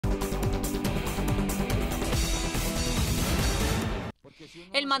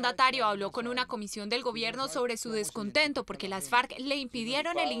El mandatario habló con una comisión del gobierno sobre su descontento porque las FARC le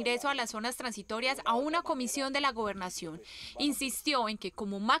impidieron el ingreso a las zonas transitorias a una comisión de la gobernación. Insistió en que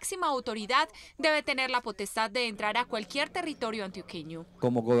como máxima autoridad debe tener la potestad de entrar a cualquier territorio antioqueño.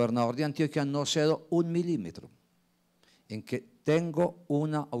 Como gobernador de Antioquia no cedo un milímetro en que tengo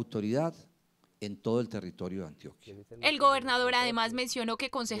una autoridad en todo el territorio de Antioquia. El gobernador además mencionó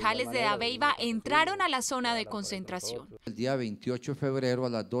que concejales de Dabeiba entraron a la zona de concentración. El día 28 de febrero a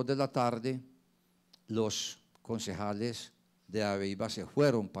las 2 de la tarde, los concejales de Dabeiba se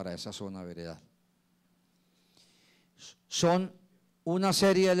fueron para esa zona veredal. Son una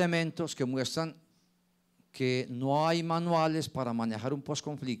serie de elementos que muestran que no hay manuales para manejar un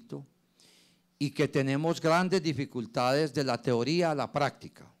posconflicto y que tenemos grandes dificultades de la teoría a la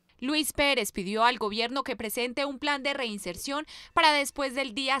práctica. Luis Pérez pidió al gobierno que presente un plan de reinserción para después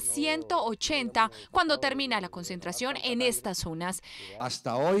del día 180, cuando termina la concentración en estas zonas.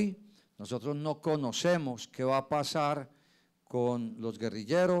 Hasta hoy nosotros no conocemos qué va a pasar con los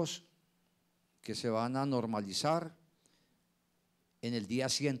guerrilleros que se van a normalizar en el día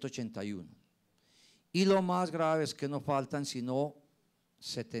 181. Y lo más grave es que no faltan sino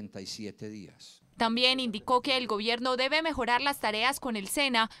 77 días. También indicó que el gobierno debe mejorar las tareas con el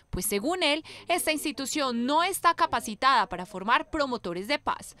SENA, pues según él, esta institución no está capacitada para formar promotores de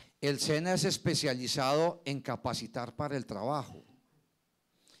paz. El SENA es especializado en capacitar para el trabajo.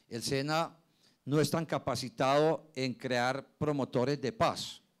 El SENA no es tan capacitado en crear promotores de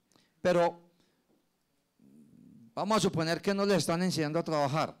paz. Pero vamos a suponer que no les están enseñando a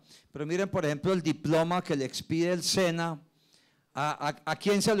trabajar. Pero miren, por ejemplo, el diploma que le expide el SENA, ¿a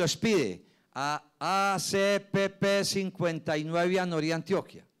quién se lo expide? A ACPP 59 Anorí,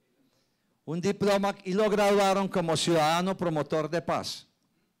 Antioquia. Un diploma y lo graduaron como ciudadano promotor de paz.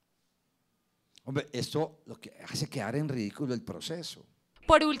 Hombre, esto lo que hace quedar en ridículo el proceso.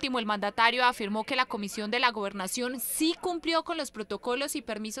 Por último, el mandatario afirmó que la comisión de la gobernación sí cumplió con los protocolos y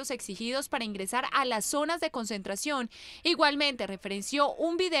permisos exigidos para ingresar a las zonas de concentración. Igualmente referenció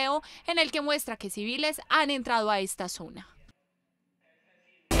un video en el que muestra que civiles han entrado a esta zona.